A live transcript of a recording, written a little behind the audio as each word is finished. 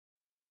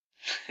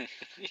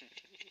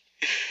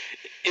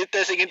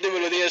Esta siguiente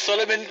melodía es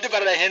solamente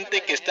para la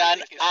gente que están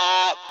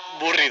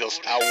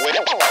aburridos. A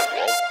huevo.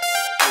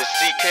 The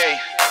CK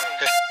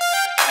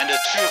and the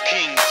True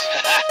Kings.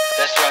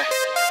 That's right.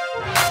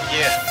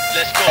 Yeah,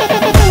 let's go.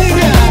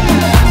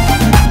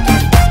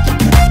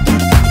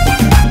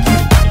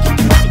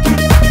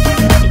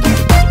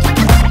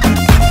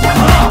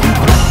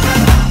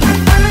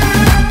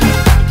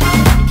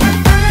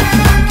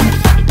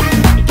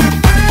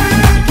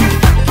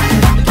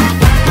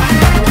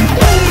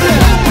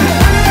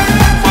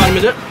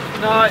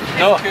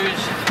 No,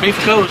 beef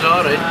cows,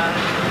 alright.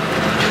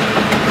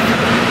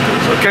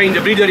 So what kind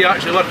of breed are you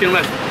actually working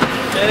with?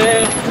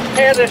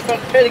 Hereford,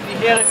 pedigree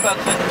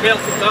Herefords and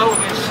Valtra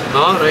Galways.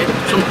 Alright,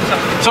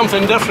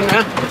 something different,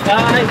 eh?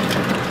 Aye.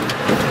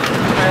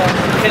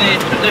 Kind of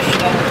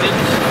traditional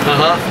breeds.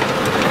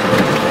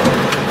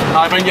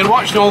 When you're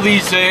watching all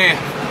these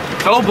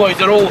cowboys,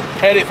 they're all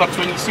Herefords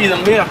when you see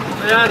them there.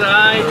 Yeah,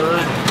 aye.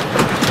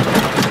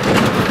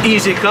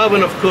 Easy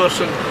calving, of course,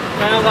 and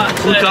well,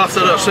 that's look after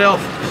herself.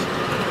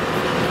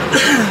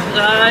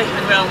 Aye,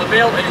 and well, the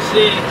belt is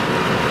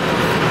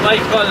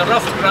like all the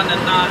rough run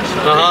and that,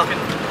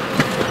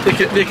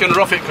 so they can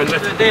rough it, couldn't they?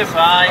 They do,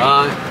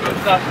 aye.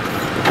 With the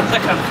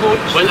thicker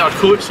coats. Winter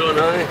coats on,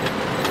 aye.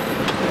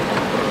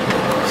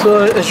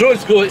 So as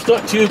roads go, it's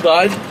not too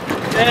bad.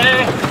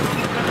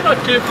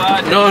 Not too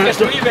bad. No, it's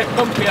just a wee bit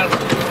compared.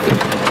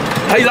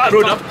 Hey, that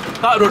road up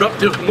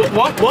to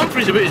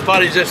Wamfrey's about as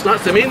bad as this, and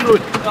that's the main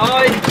road.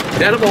 Aye.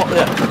 Terrible up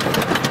there.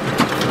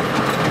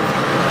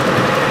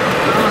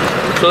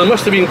 So there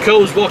must have been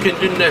cows walking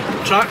down the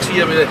tracks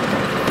here with you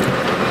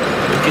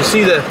can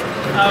see the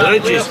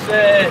ridges.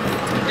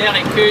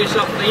 Nearly cows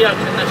up there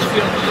in this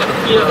field up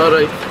here.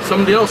 Alright,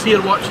 somebody else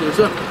here watching, is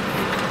there?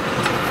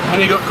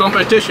 And you got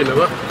competition, have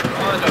you? Oh,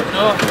 I don't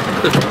know.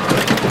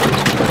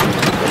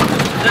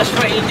 That's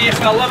what you do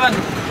for a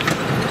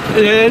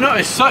living? Not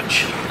as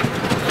such.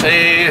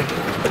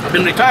 I've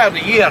been retired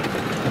a year,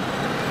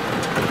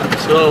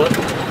 so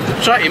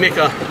try to make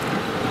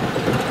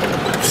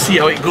see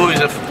how it goes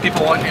if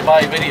people want to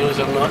buy videos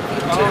or not.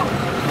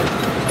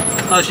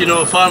 But, as you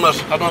know,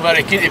 farmers are not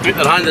very keen to put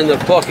their hand in their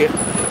pocket.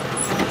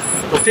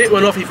 We'll take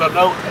one off you for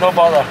now, no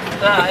bother.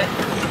 Aye.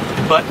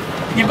 But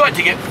you've got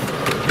to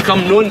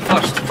become known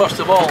first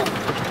of all.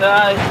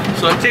 Aye.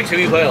 So it takes a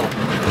wee while.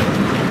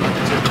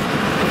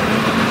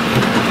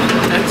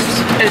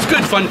 It's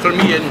good fun for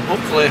me, and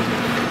hopefully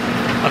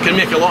I can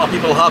make a lot of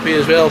people happy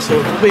as well, so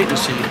we'll wait and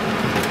see.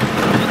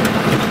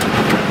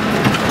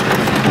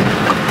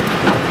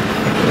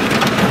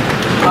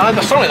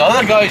 There's some of the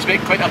other guys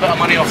make quite a bit of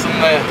money off them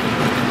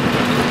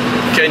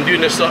doing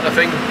this sort of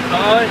thing.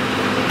 Aye.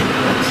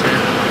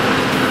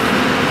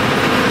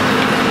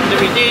 Do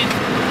we do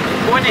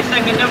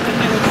anything and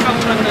everything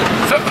filming it?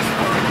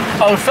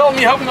 I'll film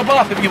you having a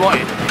bath if you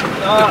want it.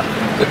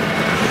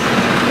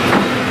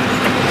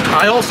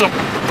 I also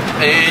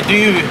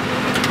do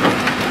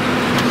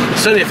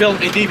cine film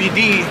to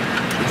DVD,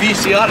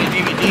 VCR to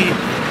DVD,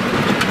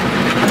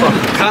 or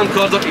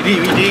camcorder to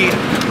DVD,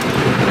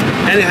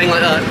 anything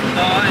like that.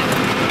 Aye.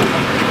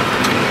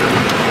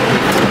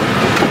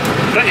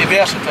 Pretty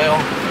versatile.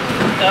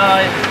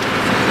 Aye.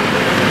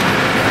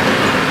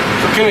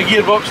 What kind of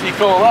gearbox do you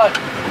call that?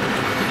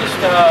 Just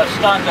a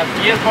standard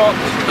gearbox.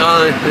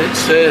 Aye,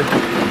 it's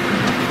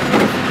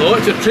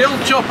a trail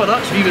chopper,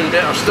 that's even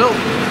better still.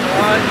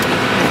 Aye.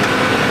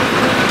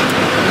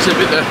 It's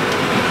about the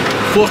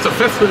 4th or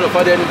 5th one I've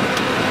had in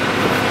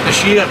this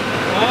year.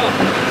 Oh.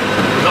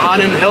 Got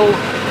Annan Hill,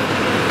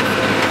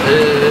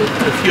 and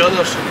a few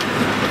others.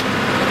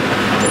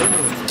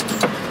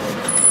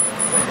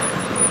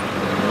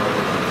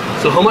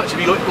 So how much have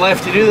you got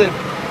left to do then?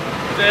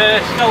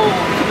 Still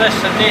this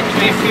and day 2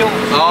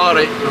 fields.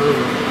 Alright.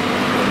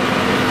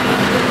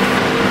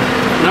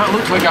 That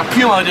looks like a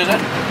Puma, does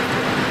it?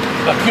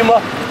 A Puma?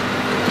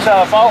 It's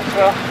a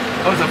Valtra.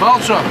 Oh, it's a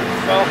Valtra?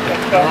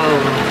 Valtra.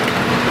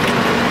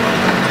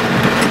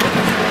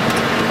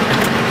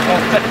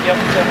 I'll pick you up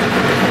there.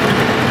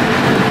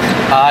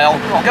 Aye,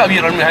 I'll get a wee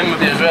run with him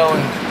maybe as well,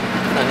 and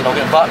I'll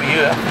get back with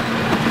you.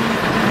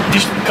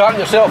 Just carting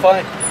yourself,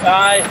 aye?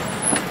 Aye.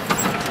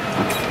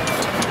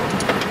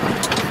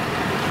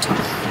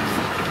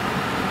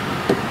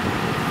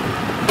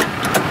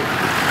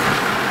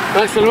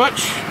 Thanks very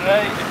much.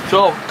 Right. So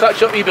I'll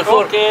catch up with you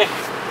before. Okay.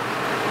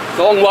 It's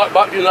a long walk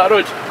back down that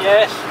road.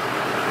 Yes.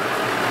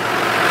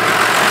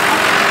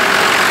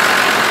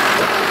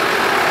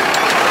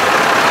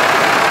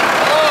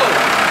 Hello.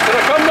 Can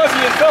I come with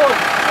you and film?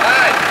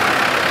 Aye.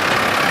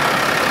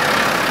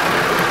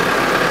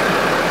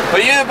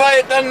 Were you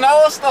by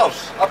Dinwoodie's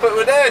up at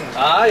Woodend?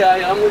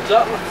 Aye, I'm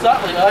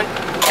exactly, aye.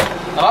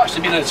 I've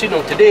actually been and seen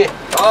him today.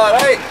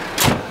 Alright.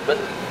 But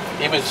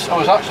I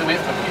was actually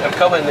waiting for Peter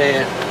coming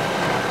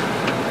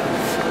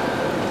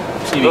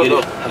You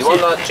want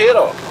that chair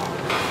off?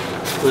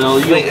 Well,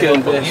 you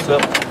can best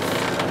up.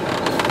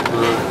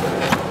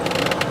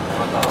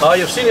 Ah,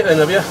 you've seen it then,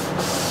 have you?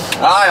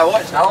 Aye, I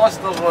watched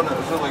Alistair's one, it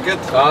was really good.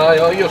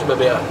 Aye, yours will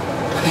be better.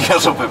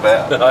 Yours will be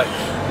better. Aye.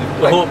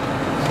 I hope.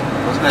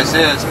 I was going to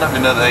say, it's maybe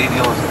not the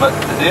idealist bit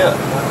to do it.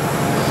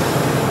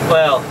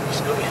 Well,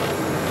 just got to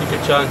take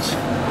a chance.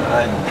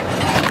 Right.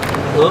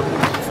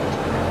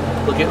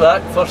 Look at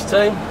that, first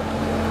time.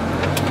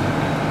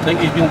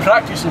 Think you've been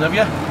practising, have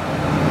you?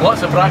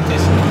 Lots of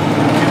practice.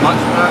 Too much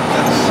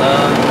practice.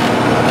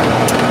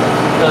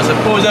 I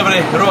suppose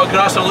every row of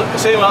grass will look the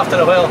same after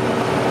a while.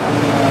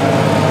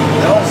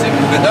 They all seem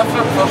to be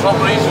different for some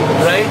reason.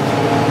 Right.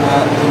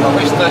 At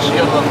least this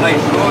year they're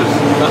nice rows.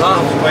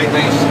 It's quite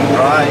nice and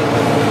dry.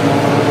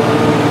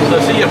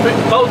 So see you're putting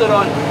powder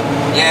on?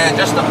 Yeah,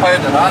 just a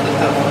powder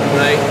additive.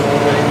 Right.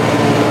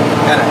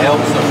 Kind of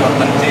helps the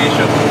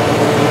fermentation.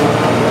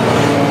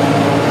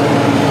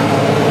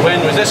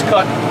 When was this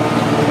cut?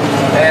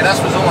 This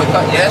was only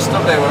cut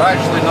yesterday. We're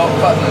actually not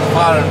cutting as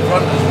far in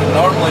front as we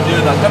normally do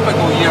in a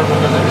typical year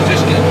because it was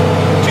just getting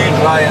too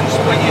dry and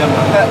springy in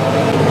the pit.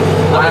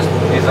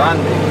 He's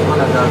Andy, one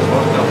of Dad's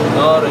workers.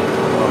 Alright.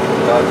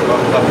 Dad's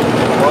worker.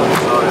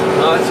 Sorry.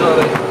 No, it's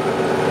alright.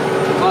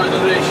 As long as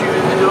they're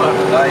shooting the door.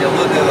 You'll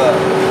look at that.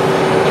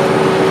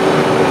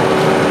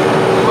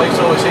 The wife's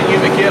always saying,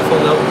 you be careful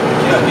now.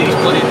 These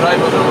bloody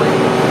drivers are like...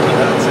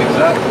 That's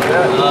exactly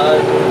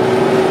it.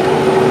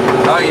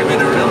 You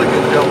made a really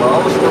good job of all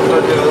the stuff I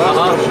do, that's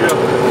for sure.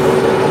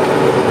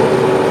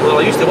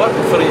 Well, I used to work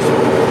for his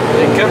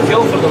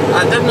Kirkhill for them.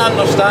 I didn't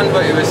understand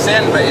what he was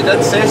saying, but he did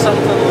say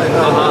something like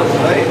that.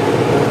 Right.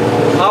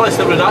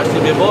 Alistair would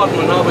actually be born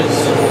when I was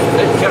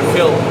at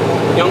Kirkhill,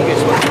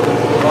 youngest one.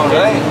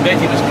 Alright.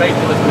 Betty was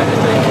pregnant with me at the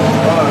time.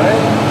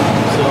 Alright.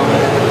 So,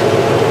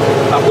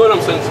 I've known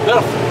him since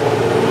birth.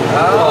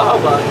 Well, I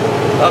have I?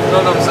 I've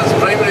known him since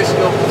primary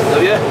school.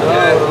 Have you? Yeah.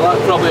 Oh, well,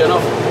 that's probably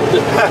enough.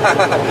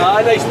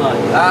 Nice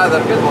lad. They're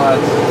good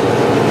lads.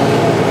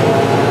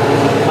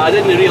 I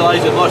didn't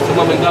realise I'd lost to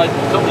mum and dad a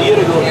couple of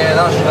years ago. Yeah,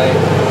 that's right.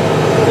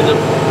 And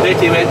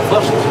Betty went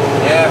first.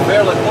 Yeah,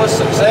 fairly close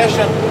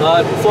succession.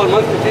 4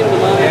 months between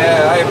them.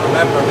 Yeah, I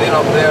remember being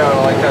up there,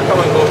 like I come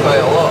and go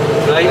quite a lot.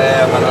 Right.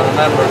 And I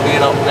remember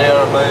being up there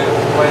about,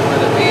 when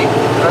would it be?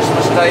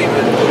 Christmas time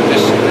and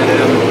just...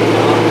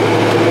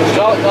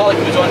 Alec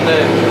was on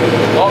the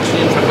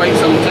oxygen for quite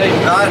some time.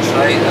 That's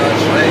right,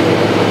 that's right.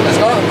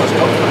 It's not the most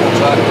comfortable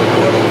track in the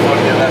world for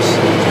you, this.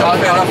 It's not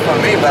enough for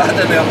me, but I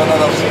didn't have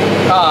another seat.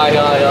 Aye.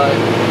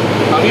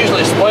 I'm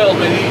usually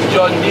spoiled with these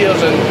John Deeres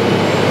and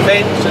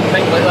fence and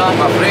things like that.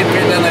 I'm afraid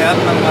we didn't have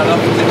them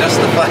enough to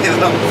justify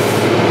them.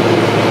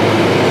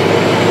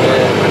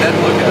 We did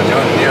look at a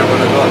John Deere when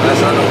I got this.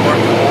 I don't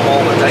work from home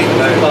all the time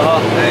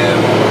now.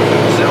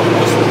 Myself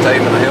most of the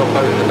time and I help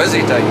out in the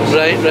busy times.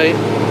 Right.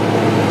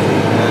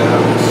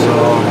 So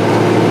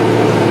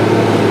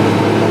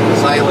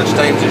silage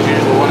times is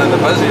usually one of the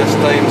busiest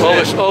times.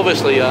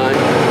 Obviously, aye.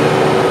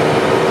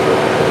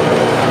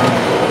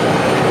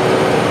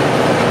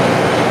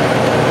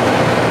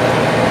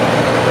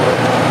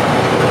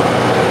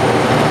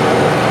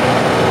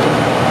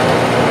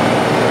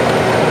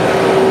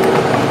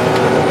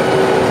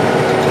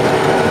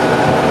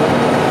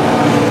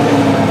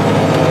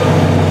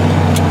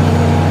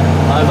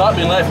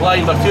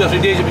 Line for 2 or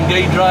 3 days it's been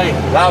dead dry.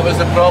 That was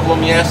the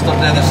problem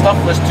yesterday. The stuff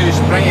was too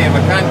springy.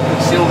 We can't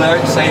conceal the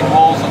outside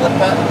walls of the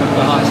pit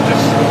because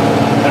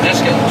they're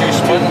just getting too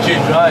spongy. Too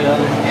dry,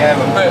 aren't they? Yeah,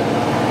 we put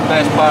the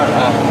best part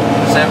of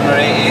 7 or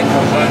 8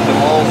 acres around the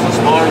walls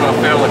this morning of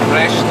fairly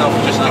fresh stuff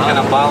just to kind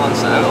of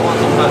balance it out a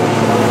little bit.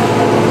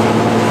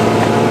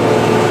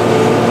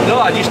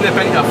 No, I just nip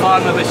into a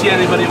farm if I see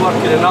anybody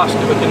working and ask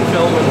if I can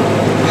film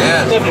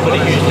and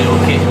everybody's usually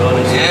okay, to be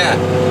honest. Yeah.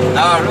 No,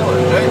 I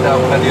really enjoyed that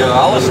video of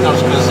Alistair's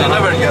because you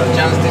never get a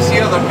chance to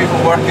see other people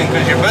working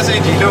because you're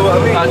busy, do you know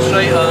what I mean? That's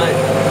right, aye.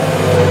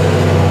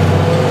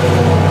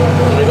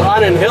 And we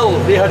got Annan Hill,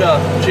 they had a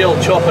trail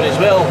chopper as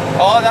well.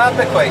 Oh, that'd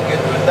be quite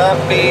good. Would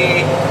that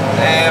be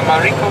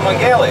Mariko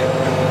Mangeli?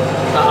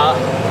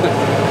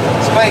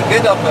 It's quite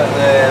good up at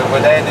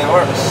with Eddie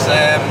Works.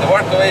 They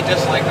work away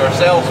just like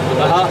ourselves,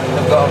 but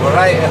they've got a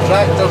variety of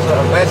tractors that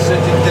are best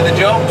suited to the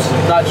jobs.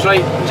 That's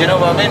right. Do you know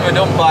what I mean? We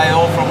don't buy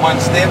all from one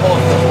stable.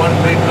 If there's one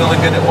breed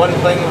really good at one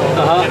thing,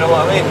 do you know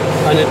what I mean?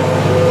 And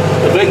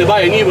when they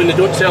buy a new one, they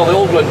don't sell the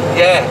old one.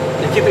 Yeah.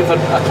 They keep it for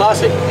a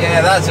classic.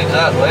 Yeah, that's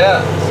exactly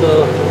it.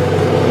 So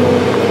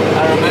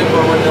I remember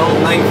when the old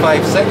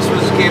 956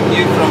 came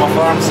new from a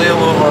farm sale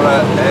over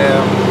at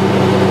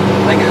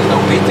I think it was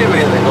Dinwoodie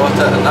where they got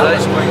it, and that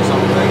was quite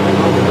some time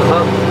ago.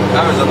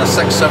 That was on a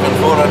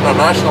 674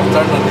 International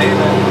turning hay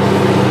then.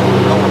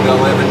 That would be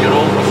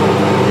 11-year-old or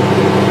something.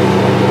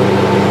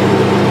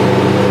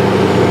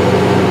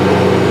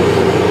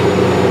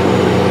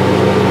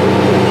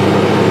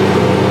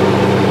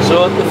 So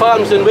the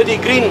farm's in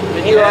Dinwoodie Green,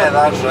 the new Yeah,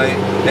 that's right.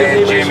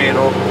 Jamie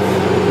Rob.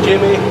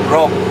 Jamie?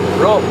 Rob.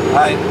 Rob.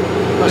 Aye.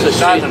 That's It's a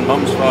Dad street. and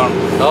Mum's farm.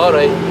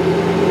 Alright.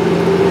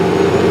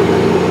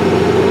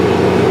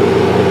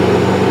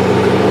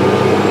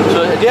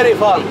 So a dairy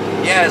farm?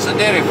 Yeah, it's a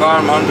dairy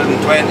farm, 120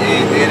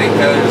 dairy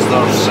cows.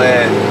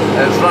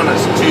 It's run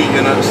as 2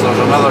 units.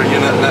 There's another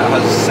unit that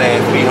has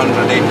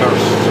 300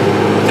 acres,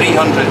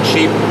 300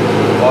 sheep,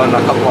 on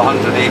a couple of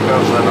 100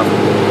 acres,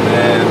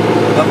 and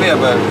there'll be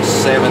about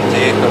 70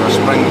 acre of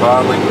spring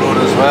barley grown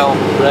as well.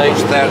 Right.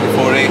 There's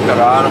 34 acre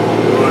arable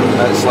grown.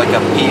 It's like a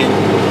pea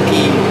mix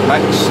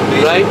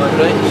basically. Right,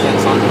 right.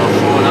 It's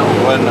underthrown, it'll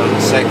go in, and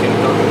the second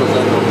crop goes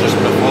in or just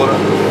before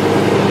it.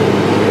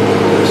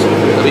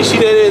 Have you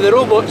seen any of the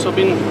robots I've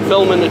been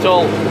filming at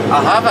all?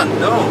 I haven't,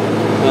 no.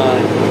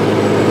 Aye.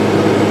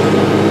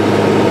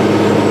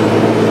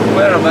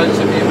 Whereabouts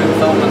have you been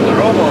filming the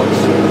robots?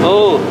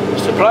 Oh,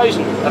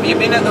 surprising. Have you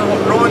been at the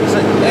roads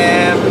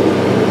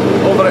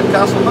over at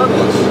Castle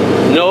Douglas?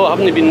 No, I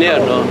haven't been there,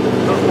 no.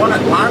 There's one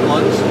at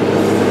Landlands.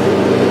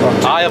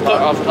 Aye,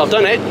 I've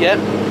done it, yeah.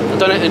 I've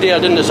done it the day I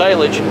done the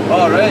silage.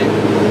 Oh, right.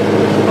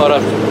 Or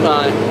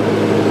aye.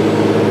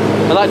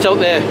 And that's out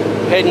there,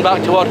 heading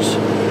back towards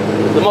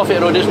the Moffat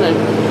Road, isn't it?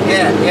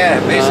 Yeah,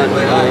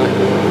 basically, aye.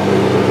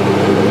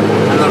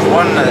 And there's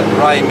one at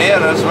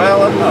Rymere as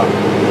well, isn't there?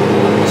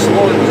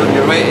 Sloan's on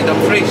your way to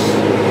Dumfries.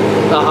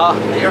 The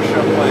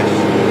Ayrshire place.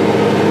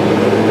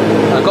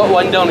 I got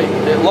one down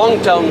at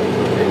Longtown.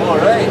 Oh,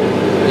 right.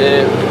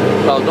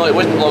 Well, no, it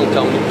wasn't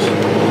Longtown, it was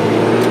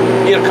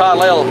near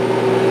Carlisle.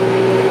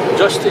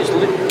 Justice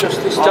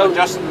Town.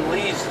 Justin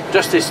Lee's.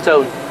 Justice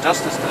Town.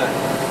 Justice Town.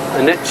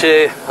 And it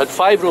had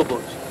 5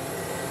 robots.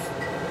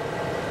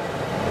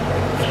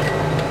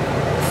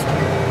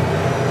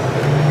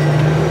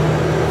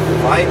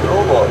 Five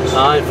robots?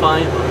 Aye,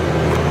 5.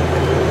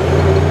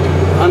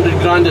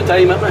 100 grand a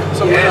time, isn't it?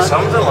 Something yeah, like that.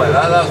 something like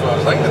that. That's what I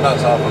was thinking.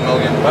 That's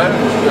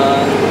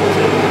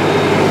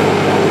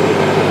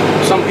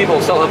 £500,000. Some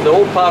people still have the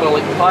old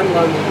Paralink pan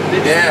now.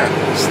 Yeah,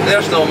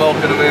 they're still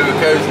milking away with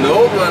cows in the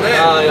old one, eh?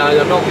 Aye,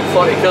 they're milking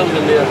 40 cows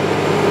in there.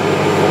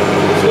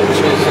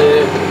 Which is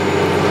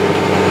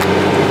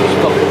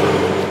stuff.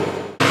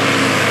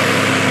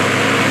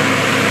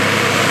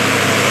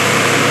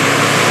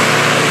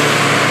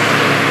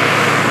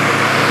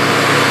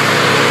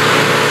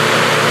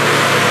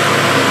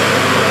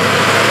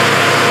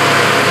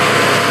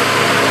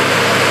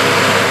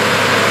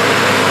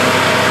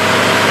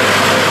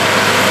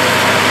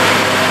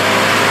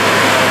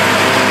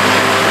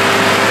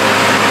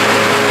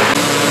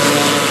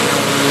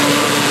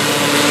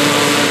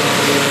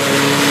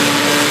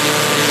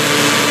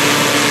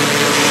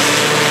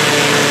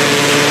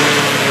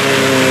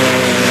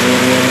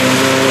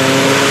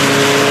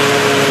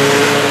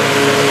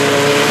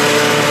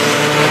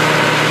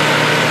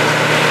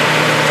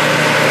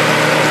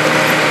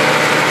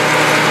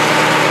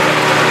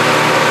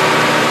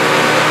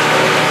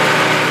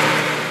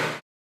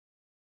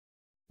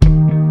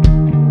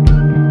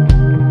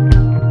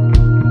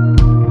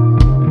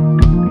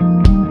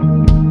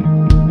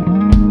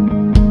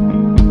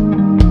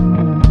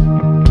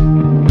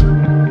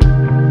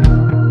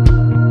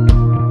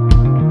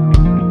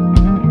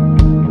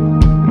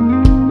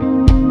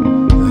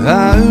 I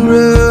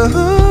run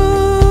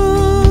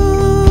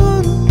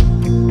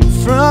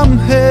from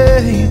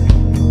hate,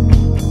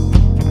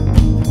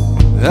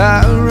 I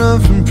run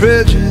from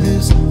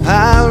prejudice,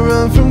 I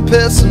run from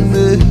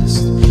pessimism.